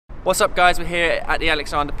What's up guys, we're here at the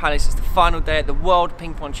Alexandra Palace. It's the final day at the World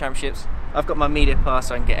Ping Pong Championships. I've got my media pass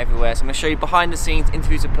so I can get everywhere. So I'm going to show you behind the scenes,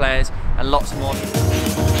 interviews with players and lots more.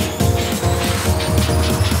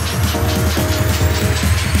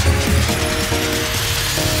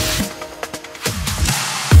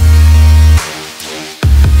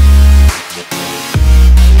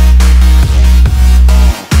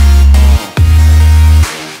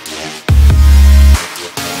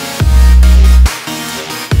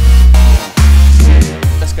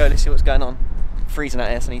 Let's see what's going on. Freezing out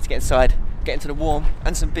here, so I need to get inside, get into the warm,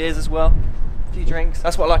 and some beers as well. A few drinks.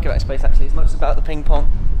 That's what I like about this place actually. It's not just about the ping pong.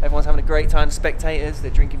 Everyone's having a great time, the spectators,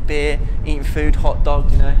 they're drinking beer, eating food, hot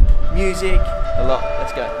dogs, you know, music, a lot.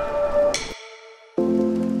 Let's go.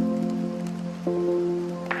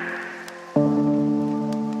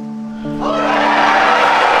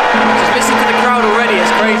 Just listen to the crowd already,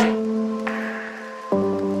 it's crazy.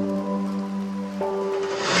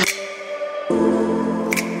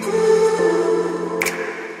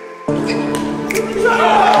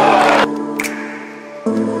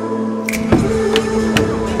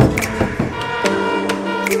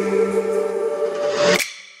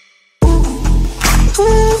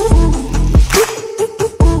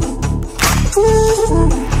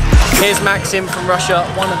 Here's Maxim from Russia,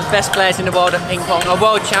 one of the best players in the world at ping pong, a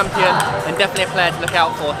world champion and definitely a player to look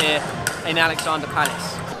out for here in Alexandra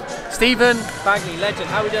Palace. Stephen Bagley, legend,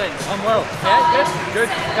 how are we doing? I'm well. Yeah, good? Good.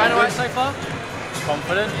 Going alright so far?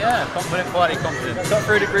 Confident, yeah. Confident, quietly confident. Got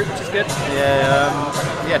through the group, which is good.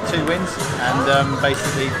 Yeah, 2 wins and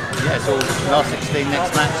basically, yeah, it's all last 16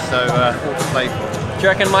 next match, so all to play for. Do you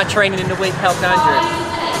reckon my training in the week helped Andrew?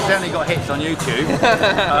 Certainly got hits on YouTube.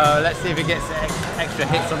 Let's see if he gets extra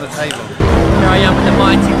hits on the table. Here I am with the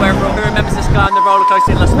mighty Weberall. Who remembers this guy on the roller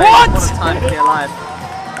coaster in Las Vegas? What? What a time to be alive.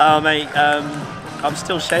 Oh mate, I'm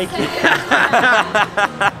still shaky.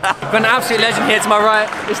 Got an absolute legend here to my right.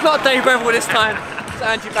 It's not Dave Weberall this time. It's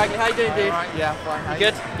Andrew Bagley. How you doing, dude? Right, yeah, fine. How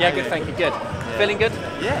Good? Yeah, good, thank you. Good. Yeah. Feeling good?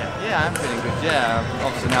 Yeah, I'm feeling good. Yeah,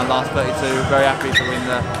 obviously now last 32, very happy to win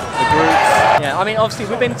the groups. Yeah, I mean, obviously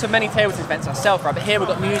we've been to many tables events ourselves, right? But here we've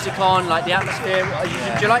got music on, like the atmosphere.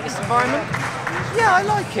 Do you like this environment? Yeah, I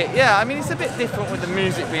like it. Yeah, I mean it's a bit different with the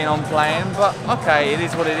music being on playing, but okay, it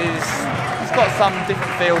is what it is. It's got some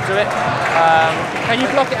different feel to it. Can you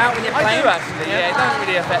block it out when you're playing? I do actually. Yeah, it doesn't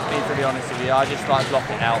really affect me to be honest with you. I just like block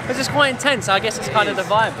it out. Because it's quite intense. I guess it's kind of the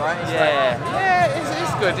vibe, right? It's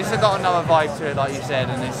it's good. It's got another vibe to it, like you said,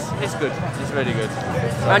 and it's good. It's really good.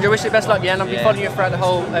 So, Andrew, I wish you the best luck, yeah, and I'll be following you throughout the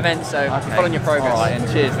whole event, so following your progress. All right, and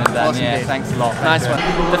cheers, then, Dan. Awesome, yeah, dude. thanks a lot. Nice one.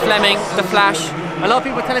 The Fleming, the Flash. A lot of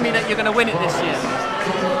people are telling me that you're going to win it this year.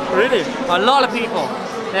 Really? A lot of people.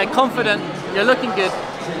 They're confident. You're looking good.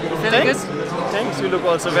 You feeling good? Thanks, you look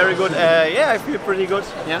also very good. Yeah, I feel pretty good.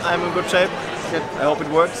 Yeah. I'm in good shape. Good. I hope it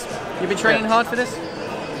works. You've been training hard for this?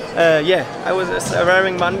 Yeah, I was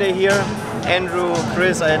arriving Monday here. Andrew,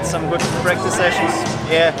 Chris, I had some good practice sessions.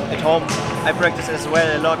 Yeah, at home. I practice as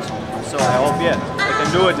well a lot. So I hope, yeah, I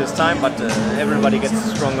can do it this time, but everybody gets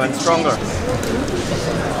stronger and stronger.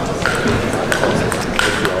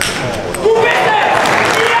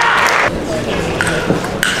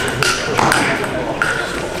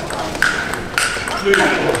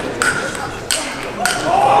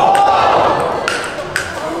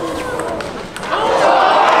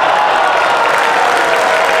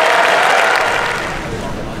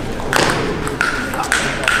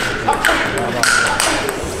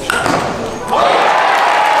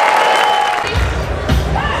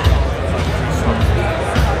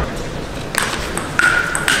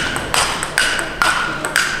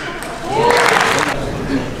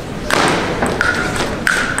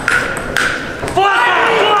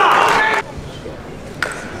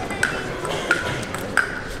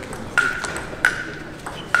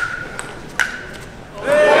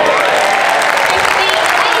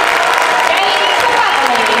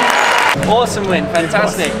 Awesome win,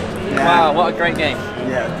 fantastic. Yeah. Wow, what a great game.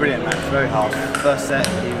 Yeah, brilliant match, very hard. First set,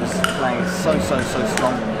 he was playing so strong,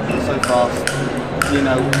 so fast. You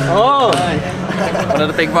know. Oh! One of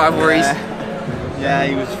the big rivalries. Yeah,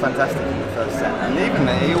 he was fantastic in the first set, and even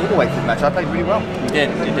all the way through the match, I played really well. You did.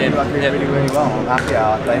 I played really well. I'm happy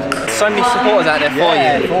how I played. So many supporters out there for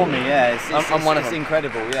you. For me, yeah. I'm one of them. It's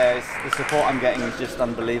incredible. Yeah, the support I'm getting is just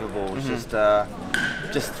unbelievable. It's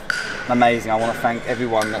just amazing. I want to thank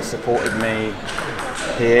everyone that supported me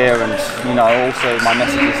here, and you know, also my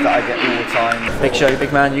messages that I get all the time. Big show,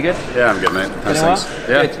 big man. You good? Yeah, I'm good, mate. How's things?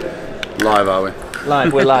 Yeah. Good. Live, are we?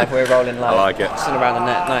 Live, we're live, we're rolling live. I like it. Still around the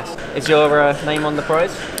net, nice. Is your name on the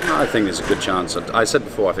prize? I think there's a good chance. I said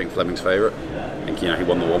before, I think Fleming's favourite. I think, you know, he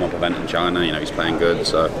won the warm-up event in China, you know, he's playing good,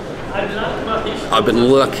 so I've been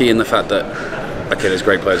lucky in the fact that, okay, there's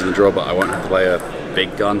great players in the draw, but I won't play a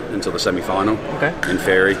big gun until the semi-final. Okay. In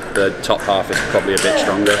theory, the top half is probably a bit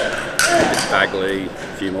stronger. It's Bagley, a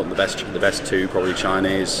few more. The best two probably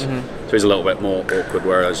Chinese. So it's a little bit more awkward.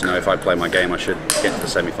 Whereas, you know, if I play my game, I should get to the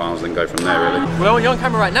semi-finals and go from there. Really. Well, you're on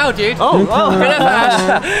camera right now, dude. Oh, wow.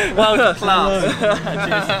 Well, class.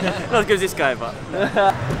 Not as good as this guy, but.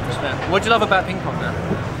 What do you love about ping pong now?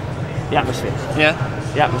 The atmosphere. Yeah.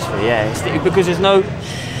 The atmosphere, yeah. It's because there's no. You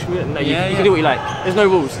can do what you like. There's no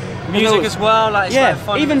rules. Music as well, like it's like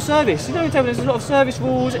fun. Even service. You know, there's a lot of service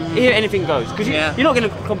rules. Here, anything goes. Because you're not going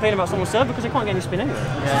to complain about someone's serve because they can't get any spin anyway.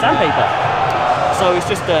 It's sandpaper. So it's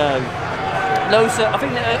just loads. I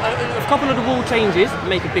think a couple of the rule changes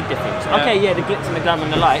make a big difference. Okay, yeah, the glitz and the glamour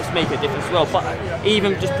and the lights make a difference as well. But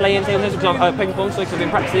even just playing table tennis, because ping pong, so I've been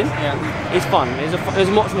practicing, it's fun. There's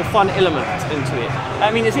a much more fun element into it.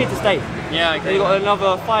 I mean, it's here to stay. Yeah, I agree. They've got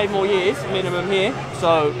another 5 more years minimum here,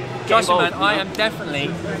 so. Trust me, man, I am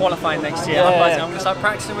definitely qualifying next year. I'm going to start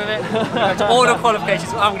practicing with it. I'm going to order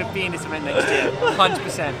qualifications. I'm going to be in this event next year,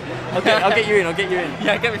 100%. Okay, I'll get you in.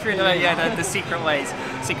 Yeah, get me through the secret ways,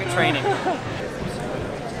 secret training.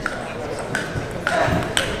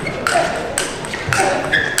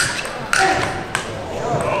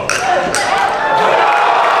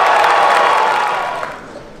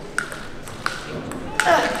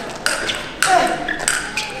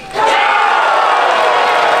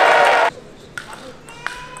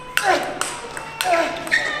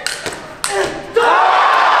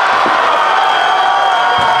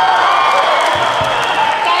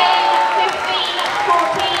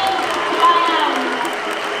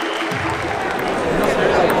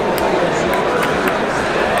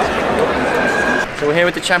 So we're here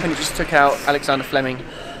with the champion who just took out Alexander Fleming.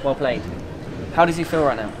 Well played. How does he feel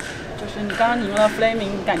right now? 就是你刚刚赢了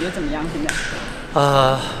Fleming， 感觉怎么样？现在？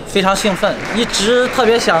非常兴奋，一直特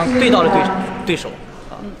别想对到的对手。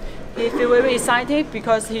He feel very excited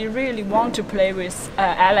because he really want to play with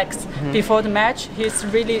Alex before the match. He's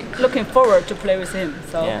really looking forward to play with him.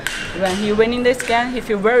 So when he winning this game, he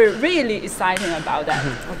feel really excited about that.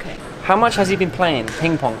 Okay. How much has he been playing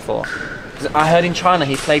ping pong for? 'Cause I heard in China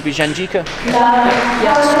he played with Zhang Jike.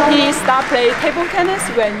 Yes, he started playing table tennis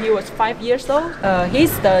when he was 5 years old.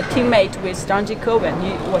 He's the teammate with Zhang Jike when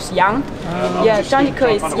he was young. Yeah, Zhang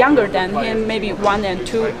Jike is younger than him, maybe 1 and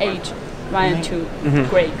 2 age, 1 and 2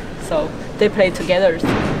 grade. So they played together.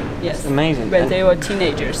 Yes, amazing. When they were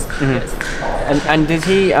teenagers. Yes. And did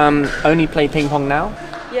he only play ping pong now?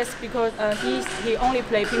 Yes, because he only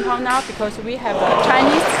play ping pong now because we have a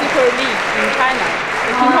Chinese Super League in China.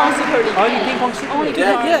 The ping pong Super League. Only ping pong Super League.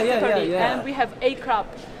 Super League. And we have A club,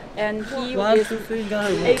 and he is A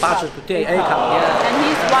club. And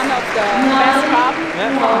he's one of the best club.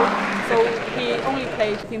 So he only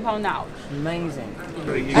plays ping pong now. Amazing.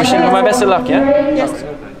 Wish him my best of luck, yeah? Yes.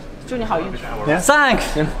 祝你好运。 Thanks.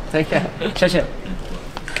 Take care. 谢谢。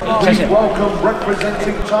 Please welcome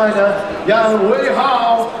representing China, Yang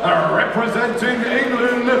Weihao, and representing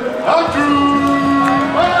England, Andrew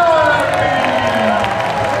Palace.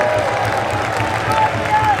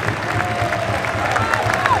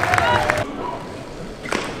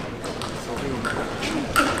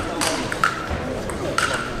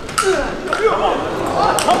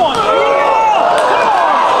 Come on!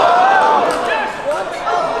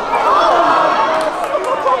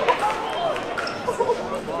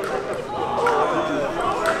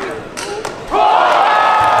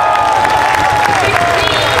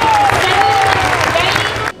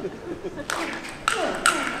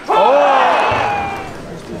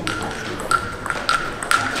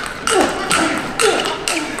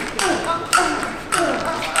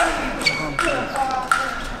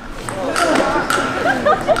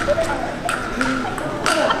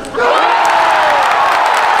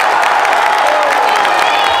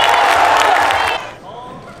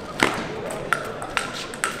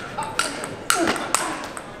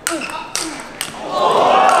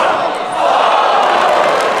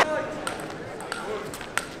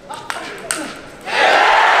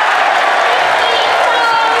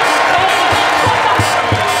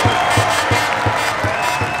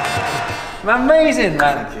 Amazing,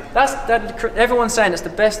 man. Everyone's saying it's the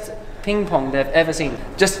best ping pong they've ever seen.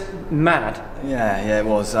 Just mad. Yeah, it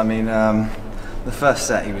was. I mean, the first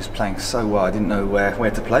set he was playing so well. I didn't know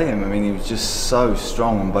where to play him. I mean, he was just so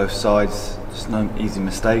strong on both sides. Just no easy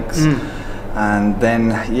mistakes. And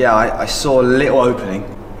then, I saw a little opening.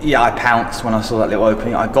 Yeah, I pounced when I saw that little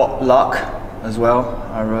opening. I got luck as well.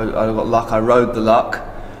 I got luck. I rode the luck,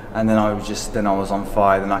 and then I was on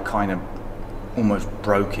fire. Then I kind of almost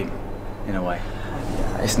broke him in a way.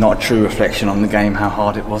 it's not a true reflection on the game how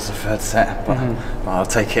hard it was the third set, but I'll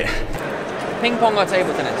take it. Ping pong or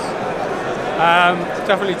table tennis?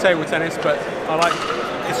 Definitely table tennis, but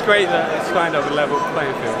it's great that it's kind of a level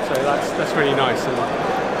playing field, so that's really nice, and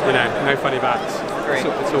you know, no funny bats. Great.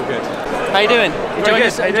 It's all good. How you doing?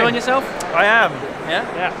 Enjoying yourself? I am. Yeah?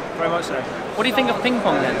 Yeah, very much so. What do you think of ping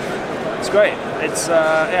pong then? It's great. It's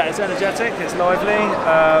it's energetic, it's lively,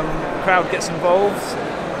 crowd gets involved.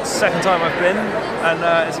 It's the second time I've been,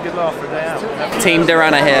 and it's a good laugh for a day out. Team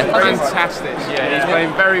Durana here. Fantastic, yeah, he's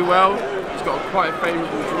playing very well. He's got quite a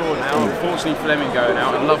favourable draw now. Unfortunately, Fleming going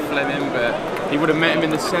out. I love Fleming, but he would have met him in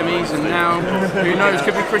the semis, and now, who knows,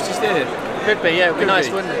 could be Chris's steer. Could be, yeah, it would be nice,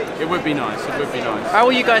 wouldn't it? It would be nice, it would be nice. How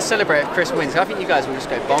will you guys celebrate if Chris wins? I think you guys will just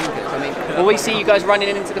go bonkers. I mean, will we see you guys running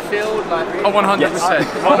into the field? Like, really? Oh, 100%.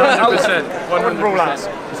 100%. 100%.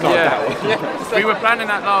 It's not Yeah. We were planning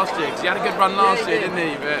that last year, because he had a good run last year, didn't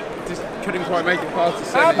he? But just couldn't quite make it past the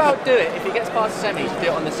semis. How about do it? If he gets past the semis, do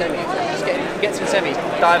it on the semis. Just get some semis,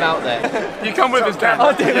 dive out there. You come with us, Dan.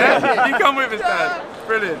 I'll do it. Yeah? You come with us, Dan.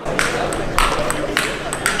 Brilliant.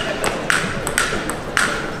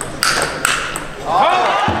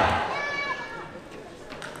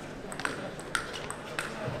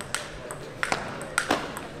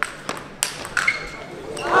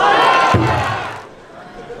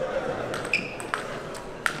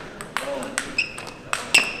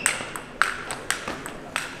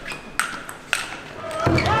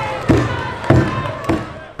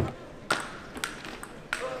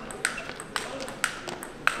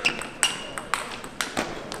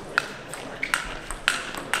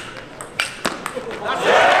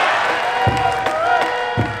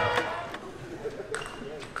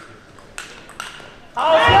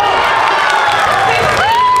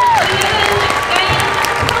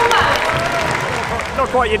 Not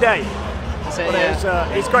quite your day. That's it, yeah.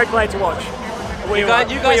 It's a great play to watch. You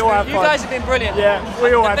guys have been brilliant. Yeah,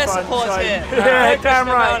 we all the had best fun. support's So, here. yeah, damn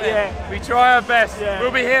right. Yeah. We try our best. Yeah.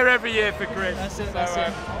 We'll be here every year for Chris. That's it, So, that's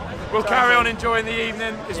it. we'll carry on enjoying the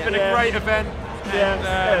evening. It's been a great event.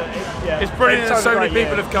 Yeah. It's brilliant that so many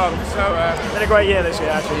people have come. So, It's been a great year this year,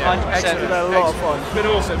 actually. yeah, It's been a lot of fun. It's been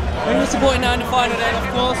awesome. Who are you supporting now in the final then,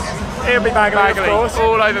 of course? It'll be Bagley, of course.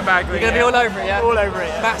 All over Bagley. You're going to be all over it, yeah? All over it.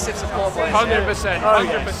 Yeah. Massive support, boys. 100%. Oh,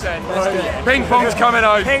 100%. yes. Ping pong's coming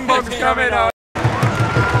out. Ping pong's coming out.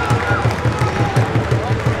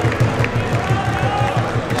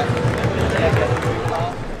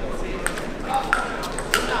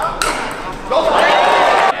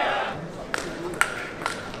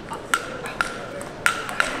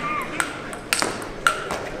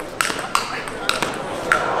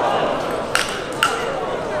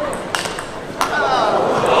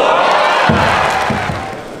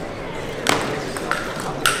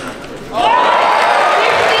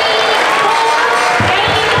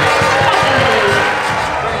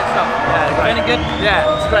 Yeah,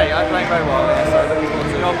 it's great. I'm playing very well. Yeah, so looking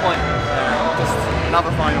forward to your point. Just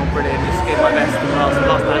another final, brilliant. Just gave my best in the last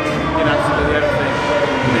match. Did absolutely everything.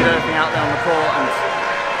 Did everything out there on the court and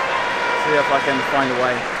see if I can find a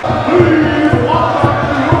way.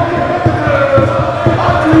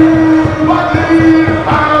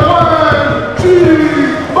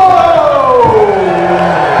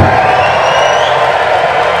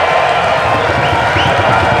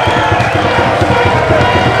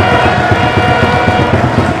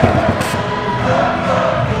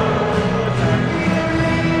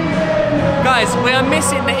 Guys, we are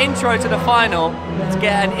missing the intro to the final to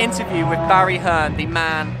get an interview with Barry Hearn, the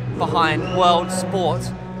man behind World Sport,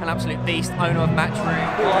 an absolute beast, owner of Matchroom.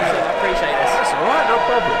 Awesome, I appreciate this. That's all right, no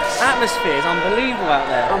problem. Atmosphere is unbelievable out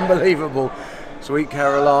there. Unbelievable. Sweet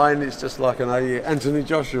Caroline, it's just like an Anthony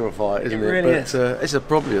Joshua fight, isn't it? Really but it's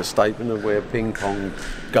probably a statement of where ping pong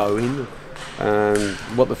going and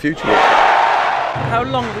what the future looks like. How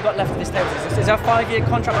long have we got left of this table? Is there a 5-year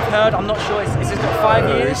contract I've heard? I'm not sure. Is this got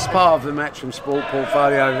 5 years? It's part of the Matchroom Sport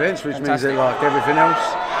portfolio events, which means that, like everything else,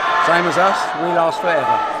 same as us, we last forever.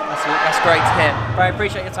 That's great to hear. But I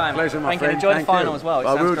appreciate your time. Pleasure, my Thank friend. you. Enjoy Thank the final you. as well. It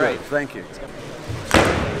I sounds will great. do. Thank you.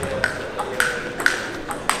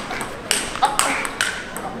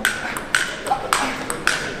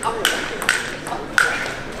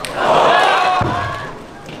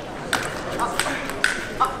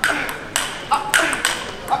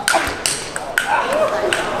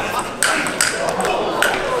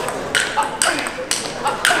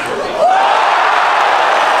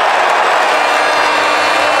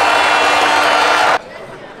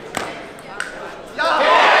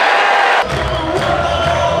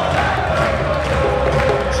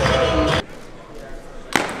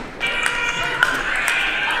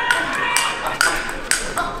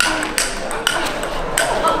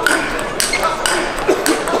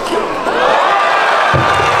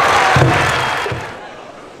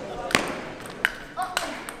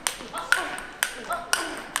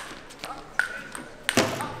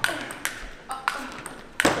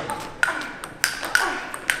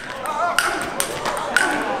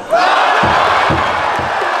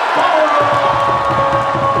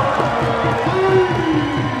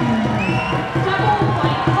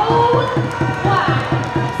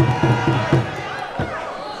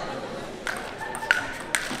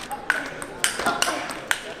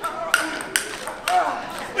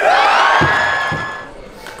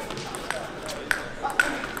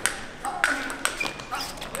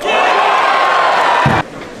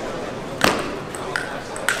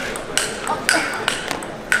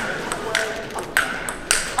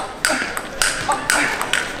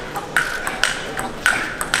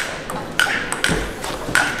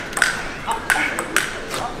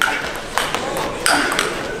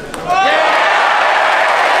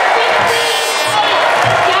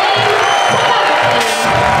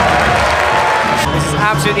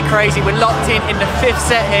 absolutely crazy. We're locked in the 5th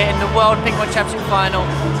set here in the World Ping Pong Championship final.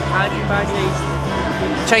 Andrew Bagley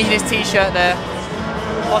changing his t-shirt there.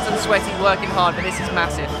 Hot and sweaty, working hard, but this is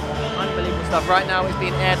massive. Unbelievable stuff. Right now it's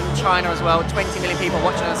being aired in China as well. 20 million people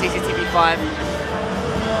watching on CCTV5.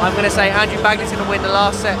 I'm going to say Andrew Bagley's going to win the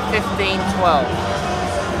last set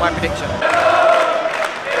 15-12. My prediction.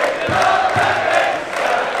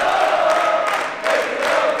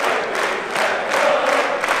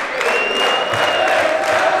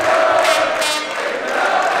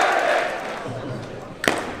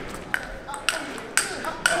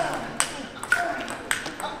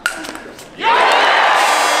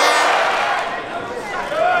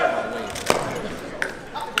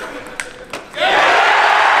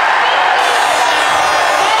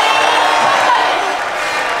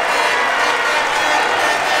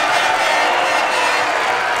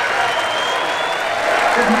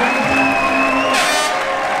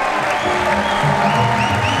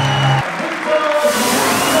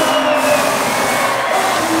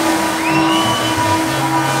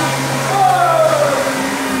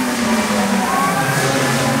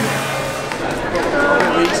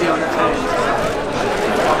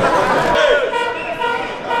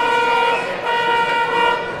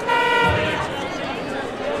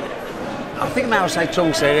 I think now, as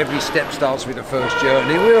Pong said, every step starts with the first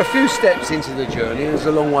journey. We're a few steps into the journey, there's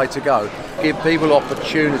a long way to go. Give people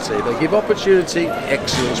opportunity. They give opportunity,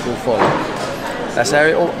 excellence will follow. That's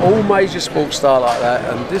how all major sports start like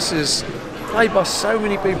that, and this is played by so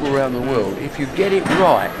many people around the world. If you get it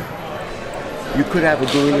right, you could have a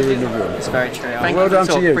gorilla in the room. It's very true. Well done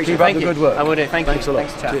to you. Keep up the good work. I will do. Thanks a lot.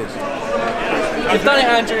 Cheers. You've done it,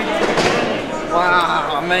 Andrew.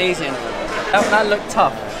 Wow, amazing. That looked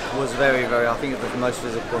tough. Was very, I think it was the most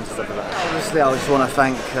physical contest I've ever had. Obviously, I just want to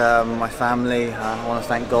thank my family, I want to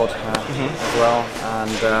thank God as well,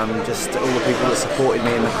 and just all the people that supported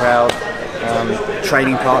me in the crowd.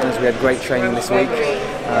 Training partners, we had great training this week.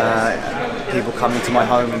 People coming to my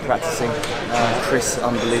home and practicing. Chris,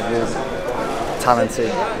 unbelievable,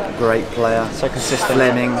 talented, great player. So consistent.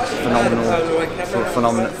 Fleming,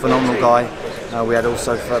 phenomenal guy. We had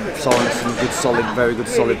also some good, very good,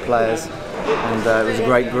 solid players. And it was a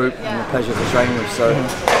great group and a pleasure to train with. So,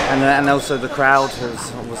 and also the crowd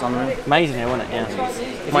was unreal. Amazing, wasn't it?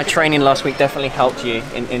 Yeah. My training last week definitely helped you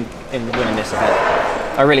in winning this event.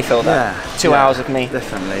 I really feel that. Yeah, 2 hours of me.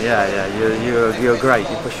 Definitely, yeah. You're great.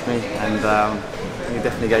 You pushed me, and you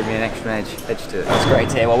definitely gave me an extra edge to it. That's great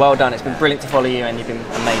to hear. Well done. It's been brilliant to follow you, and you've been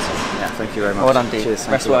amazing. Yeah, thank you very much. Well done, dude. Cheers.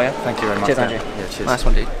 Rest well, yeah. Thank you very much. Cheers, Andrew. Yeah, cheers. Nice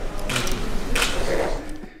one, dude.